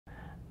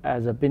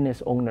As a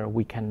business owner,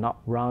 we cannot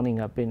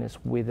running a business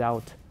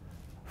without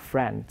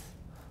friends,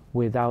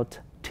 without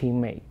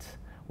teammates.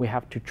 We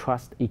have to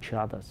trust each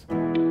other.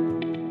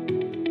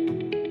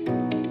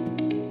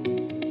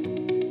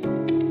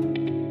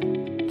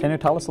 Can you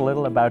tell us a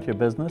little about your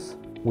business?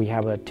 We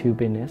have two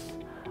businesses.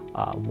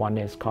 One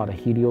is called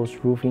Helios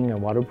Roofing and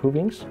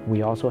Waterproofings.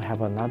 We also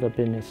have another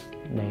business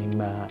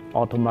named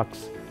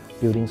Otomox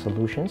Building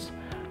Solutions,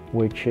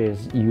 which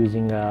is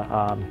using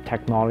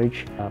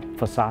technology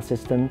facade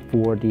system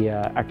for the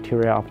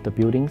exterior of the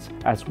buildings,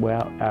 as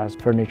well as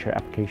furniture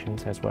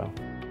applications as well.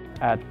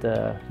 At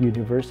the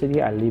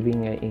university, I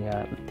living in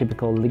a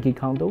typical leaky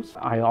condos.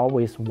 I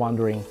always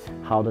wondering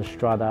how the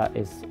strata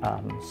is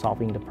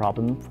solving the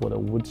problem for the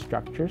wood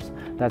structures.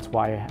 That's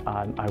why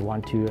I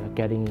want to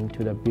getting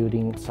into the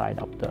building side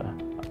of the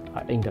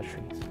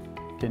industries.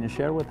 Can you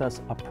share with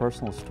us a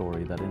personal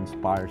story that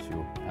inspires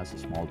you as a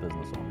small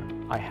business owner?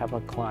 I have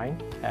a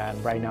client,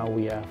 and right now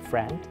we are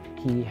friends.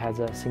 He has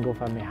a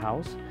single-family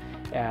house,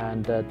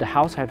 and the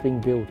house has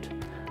been built,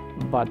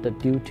 but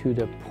due to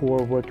the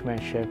poor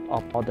workmanship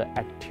of all the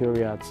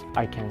exteriors,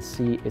 I can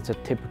see it's a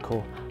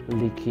typical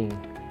leaking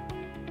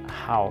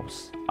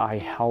house. I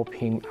help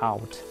him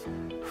out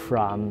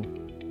from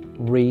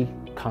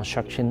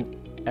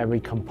reconstruction every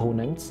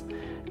components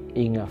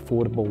in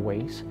affordable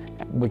ways,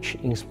 which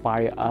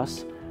inspire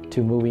us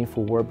to moving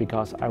forward,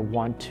 because I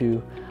want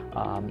to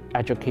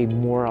educate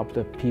more of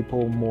the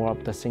people, more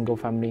of the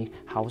single-family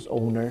house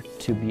owner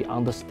to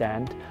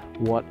understand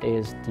what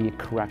is the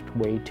correct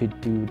way to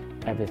do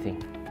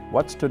everything.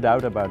 What stood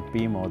out about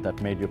BMO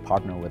that made you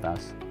partner with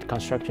us? The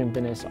construction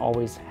business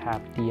always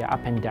have the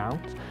up and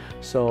downs,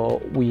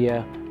 so we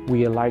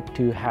like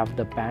to have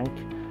the bank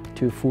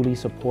to fully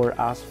support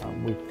us.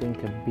 We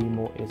think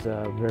BMO is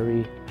a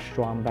very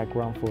strong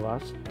background for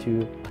us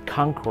to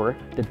conquer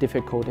the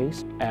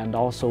difficulties and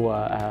also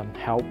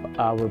help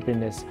our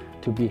business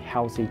to be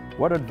healthy.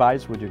 What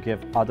advice would you give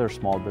other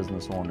small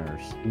business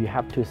owners? You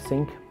have to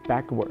think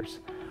backwards.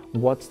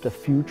 What's the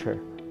future?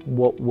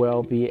 What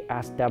will be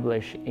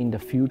established in the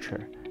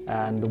future?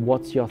 And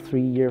what's your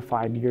 3-year,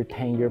 5-year,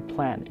 10-year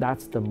plan?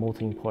 That's the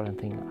most important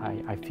thing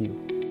I feel.